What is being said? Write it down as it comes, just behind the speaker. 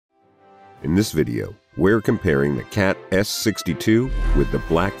In this video, we're comparing the Cat S62 with the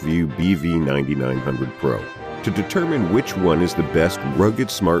Blackview BV9900 Pro to determine which one is the best rugged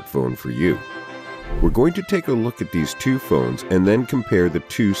smartphone for you. We're going to take a look at these two phones and then compare the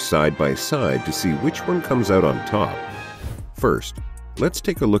two side by side to see which one comes out on top. First, let's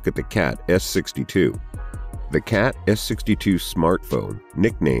take a look at the Cat S62. The Cat S62 smartphone,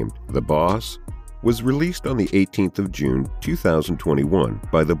 nicknamed the Boss, was released on the 18th of June 2021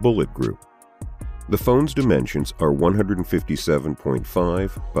 by the Bullet Group. The phone's dimensions are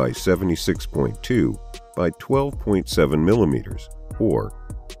 157.5 by 76.2 by 12.7 millimeters, or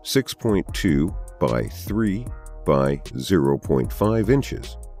 6.2 by 3 by 0.5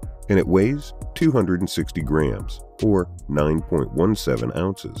 inches, and it weighs 260 grams, or 9.17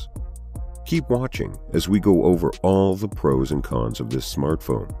 ounces. Keep watching as we go over all the pros and cons of this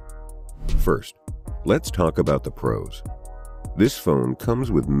smartphone. First, let's talk about the pros. This phone comes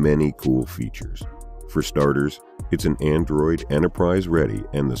with many cool features. For starters, it's an Android Enterprise ready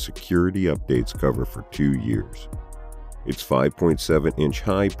and the security updates cover for 2 years. Its 5.7-inch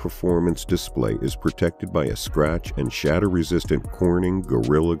high-performance display is protected by a scratch and shatter-resistant Corning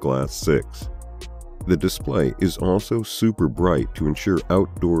Gorilla Glass 6. The display is also super bright to ensure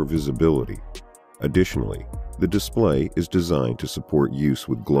outdoor visibility. Additionally, the display is designed to support use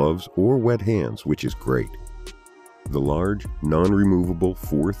with gloves or wet hands, which is great. The large, non-removable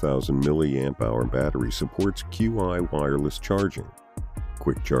 4,000 mAh battery supports QI wireless charging,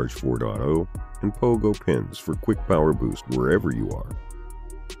 Quick Charge 4.0, and Pogo pins for quick power boost wherever you are.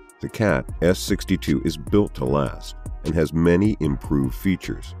 The Cat S62 is built to last and has many improved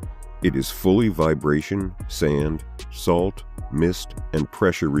features. It is fully vibration, sand, salt, mist, and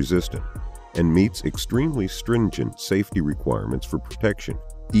pressure resistant, and meets extremely stringent safety requirements for protection,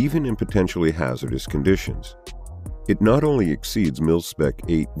 even in potentially hazardous conditions. It not only exceeds mil-spec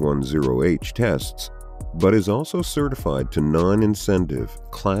 810H tests, but is also certified to non-incentive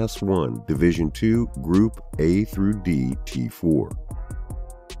Class 1 Division 2 Group A through D T4.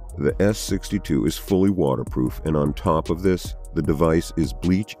 The S62 is fully waterproof, and on top of this, the device is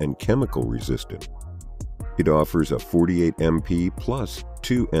bleach and chemical resistant. It offers a 48MP plus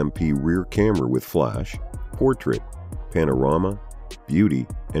 2MP rear camera with flash, portrait, panorama, beauty,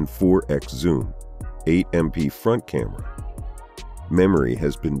 and 4x zoom, 8MP front camera. Memory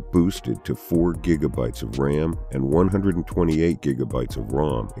has been boosted to 4 GB of RAM and 128 GB of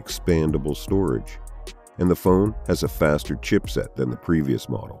ROM expandable storage, and the phone has a faster chipset than the previous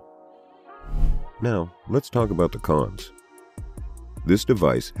model. Now, let's talk about the cons. This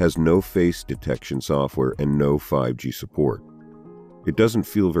device has no face detection software and no 5G support. It doesn't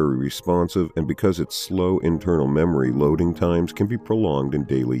feel very responsive, and because its slow internal memory loading times can be prolonged in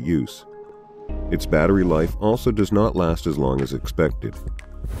daily use. Its battery life also does not last as long as expected.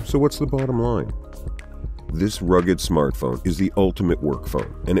 So what's the bottom line? This rugged smartphone is the ultimate work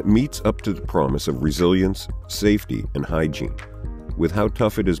phone, and it meets up to the promise of resilience, safety, and hygiene. With how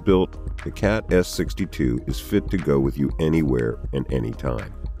tough it is built, the Cat S62 is fit to go with you anywhere and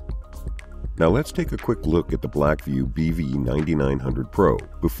anytime. Now let's take a quick look at the Blackview BV9900 Pro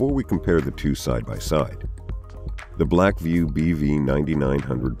before we compare the two side by side. The Blackview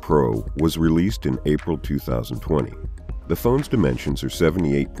BV9900 Pro was released in April 2020. The phone's dimensions are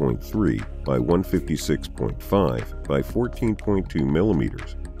 78.3 by 156.5 by 14.2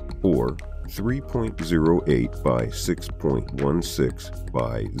 millimeters, or 3.08 by 6.16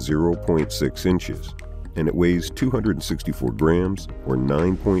 by 0.6 inches, and it weighs 264 grams or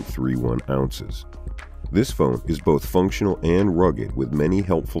 9.31 ounces. This phone is both functional and rugged with many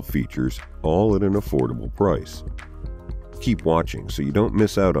helpful features, all at an affordable price. Keep watching so you don't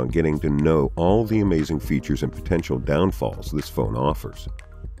miss out on getting to know all the amazing features and potential downfalls this phone offers.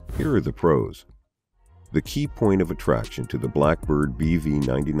 Here are the pros. The key point of attraction to the Blackbird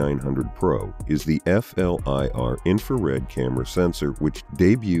BV9900 Pro is the FLIR infrared camera sensor, which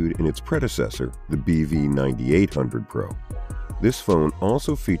debuted in its predecessor, the BV9800 Pro. This phone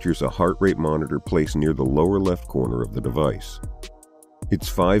also features a heart rate monitor placed near the lower left corner of the device. Its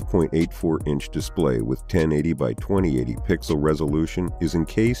 5.84-inch display with 1080 by 2080 pixel resolution is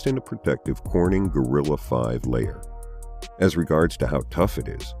encased in a protective Corning Gorilla 5 layer. As regards to how tough it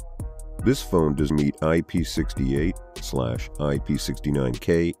is, this phone does meet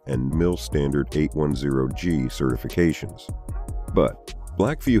IP68/IP69K and MIL Standard 810G certifications. But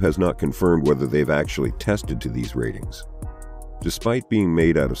Blackview has not confirmed whether they've actually tested to these ratings. Despite being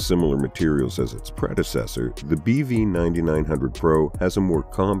made out of similar materials as its predecessor, the BV9900 Pro has a more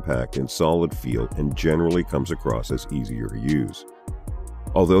compact and solid feel and generally comes across as easier to use.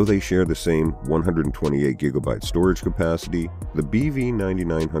 Although they share the same 128GB storage capacity, the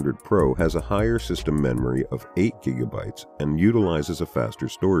BV9900 Pro has a higher system memory of 8GB and utilizes a faster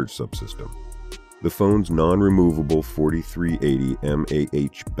storage subsystem. The phone's non-removable 4380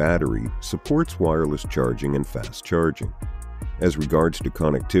 mAh battery supports wireless charging and fast charging. As regards to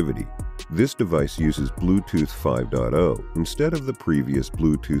connectivity, this device uses Bluetooth 5.0 instead of the previous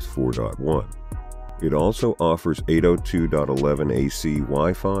Bluetooth 4.1. It also offers 802.11 AC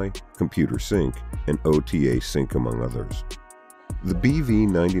Wi-Fi, computer sync, and OTA sync among others. The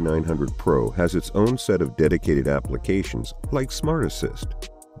BV9900 Pro has its own set of dedicated applications like Smart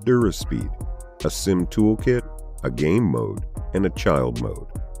Assist, DuraSpeed, a SIM toolkit, a game mode, and a child mode.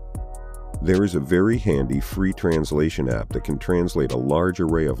 There is a very handy free translation app that can translate a large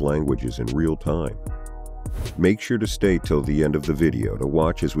array of languages in real time. Make sure to stay till the end of the video to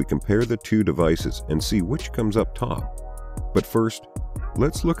watch as we compare the two devices and see which comes up top. But first,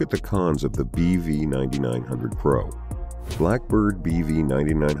 let's look at the cons of the BV9900 Pro. Blackbird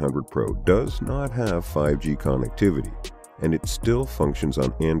BV9900 Pro does not have 5G connectivity, and it still functions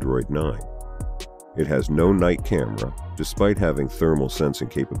on Android 9. It has no night camera, despite having thermal sensing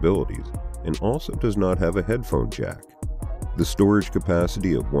capabilities, and also does not have a headphone jack. The storage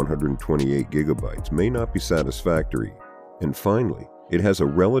capacity of 128GB may not be satisfactory. And finally, it has a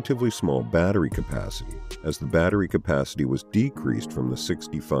relatively small battery capacity, as the battery capacity was decreased from the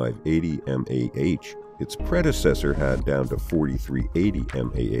 6580 mAh its predecessor had down to 4380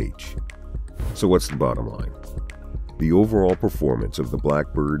 mAh. So what's the bottom line? The overall performance of the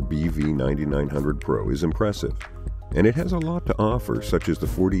Blackbird BV9900 Pro is impressive, and it has a lot to offer, such as the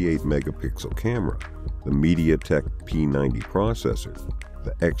 48-megapixel camera, the MediaTek P90 processor,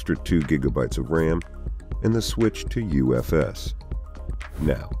 the extra 2GB of RAM, and the switch to UFS.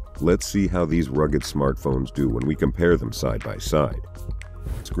 Now, let's see how these rugged smartphones do when we compare them side by side.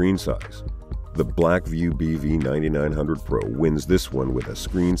 Screen size. The Blackview BV9900 Pro wins this one with a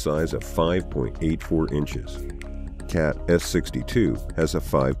screen size of 5.84 inches. Cat S62 has a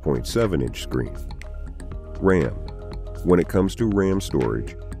 5.7-inch screen. RAM. When it comes to RAM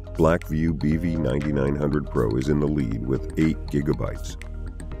storage, Blackview BV9900 Pro is in the lead with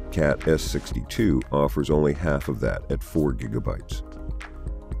 8GB. Cat S62 offers only half of that at 4GB.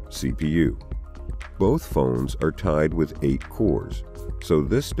 CPU. Both phones are tied with 8 cores, so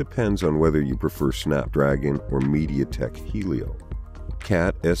this depends on whether you prefer Snapdragon or MediaTek Helio.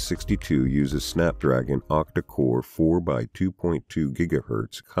 Cat S62 uses Snapdragon octa-core 4x2.2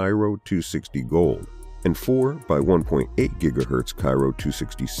 GHz Cairo 260 Gold and 4x1.8 GHz Cairo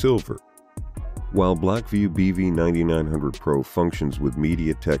 260 Silver, while Blackview BV9900 Pro functions with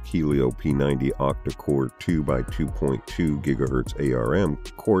MediaTek Helio P90 octa-core 2x2.2 GHz ARM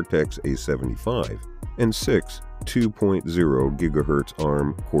Cortex A75 and 6 2.0 GHz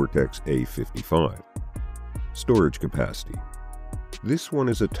ARM Cortex A55. Storage capacity. This one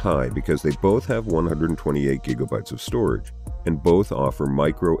is a tie because they both have 128GB of storage, and both offer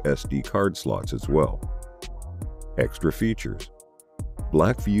micro SD card slots as well. Extra features.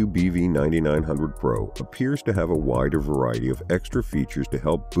 Blackview BV9900 Pro appears to have a wider variety of extra features to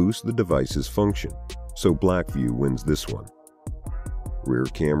help boost the device's function, so Blackview wins this one. Rear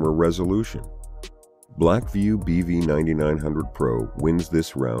camera resolution. Blackview BV9900 Pro wins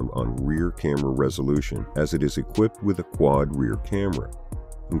this round on rear camera resolution as it is equipped with a quad rear camera,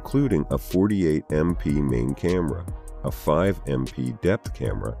 including a 48MP main camera, a 5MP depth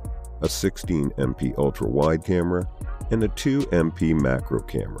camera, a 16MP ultra-wide camera, and a 2MP macro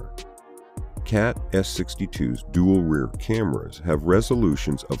camera. Cat S62's dual rear cameras have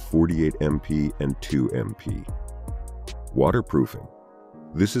resolutions of 48MP and 2MP. Waterproofing.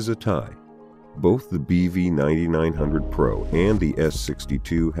 This is a tie. Both the BV9900 Pro and the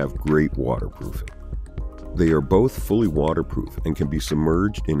S62 have great waterproofing. They are both fully waterproof and can be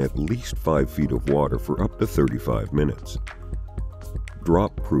submerged in at least 5 feet of water for up to 35 minutes.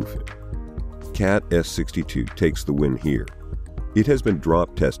 Drop proofing. Cat S62 takes the win here. It has been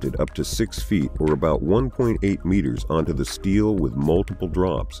drop tested up to 6 feet or about 1.8 meters onto the steel with multiple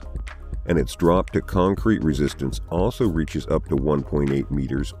drops, and its drop to concrete resistance also reaches up to 1.8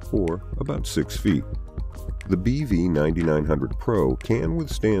 meters or about 6 feet. The BV9900 Pro can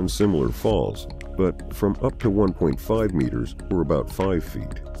withstand similar falls, but from up to 1.5 meters or about 5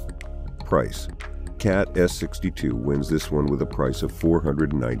 feet. Price. Cat S62 wins this one with a price of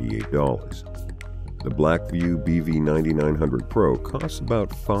 $498. The Blackview BV9900 Pro costs about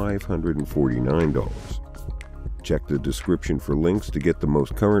 $549. Check the description for links to get the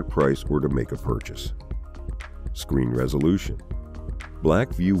most current price or to make a purchase. Screen resolution.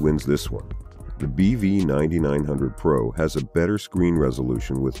 Blackview wins this one. The BV9900 Pro has a better screen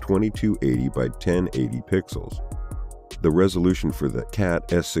resolution with 2280 by 1080 pixels. The resolution for the Cat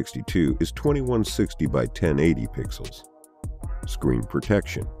S62 is 2160 by 1080 pixels. Screen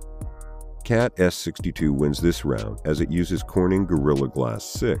protection. Cat S62 wins this round as it uses Corning Gorilla Glass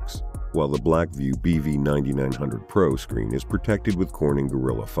 6, while the Blackview BV9900 Pro screen is protected with Corning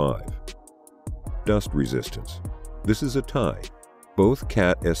Gorilla 5. Dust resistance. This is a tie. Both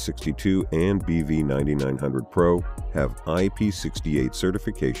Cat S62 and BV9900 Pro have IP68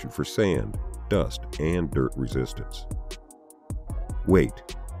 certification for sand, dust, and dirt resistance.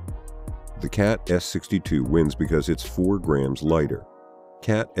 Weight. The Cat S62 wins because it's 4 grams lighter.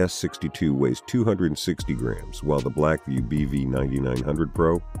 Cat S62 weighs 260 grams, while the Blackview BV9900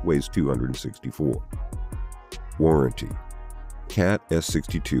 Pro weighs 264. Warranty. Cat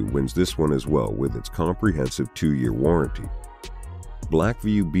S62 wins this one as well with its comprehensive 2-year warranty.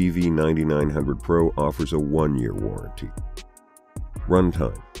 Blackview BV9900 Pro offers a 1-year warranty.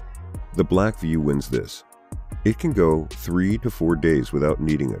 Runtime. The Blackview wins this. It can go 3 to 4 days without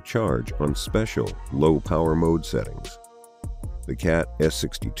needing a charge on special low power mode settings. The Cat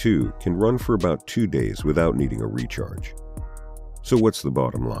S62 can run for about 2 days without needing a recharge. So what's the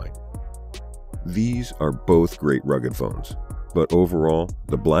bottom line? These are both great rugged phones, but overall,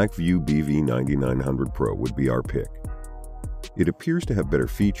 the Blackview BV9900 Pro would be our pick. It appears to have better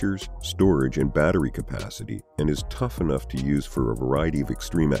features, storage, and battery capacity, and is tough enough to use for a variety of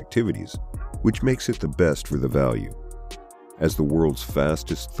extreme activities, which makes it the best for the value. As the world's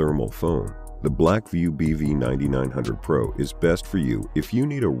fastest thermal phone, the Blackview BV9900 Pro is best for you if you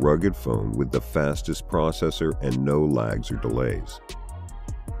need a rugged phone with the fastest processor and no lags or delays.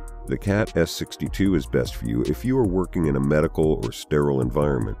 The Cat S62 is best for you if you are working in a medical or sterile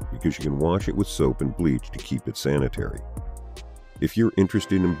environment because you can wash it with soap and bleach to keep it sanitary. If you're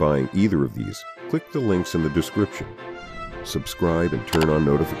interested in buying either of these, click the links in the description. Subscribe and turn on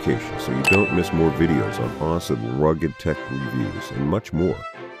notifications so you don't miss more videos on awesome rugged tech reviews and much more.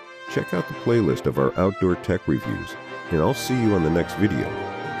 Check out the playlist of our outdoor tech reviews, and I'll see you on the next video.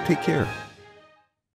 Take care.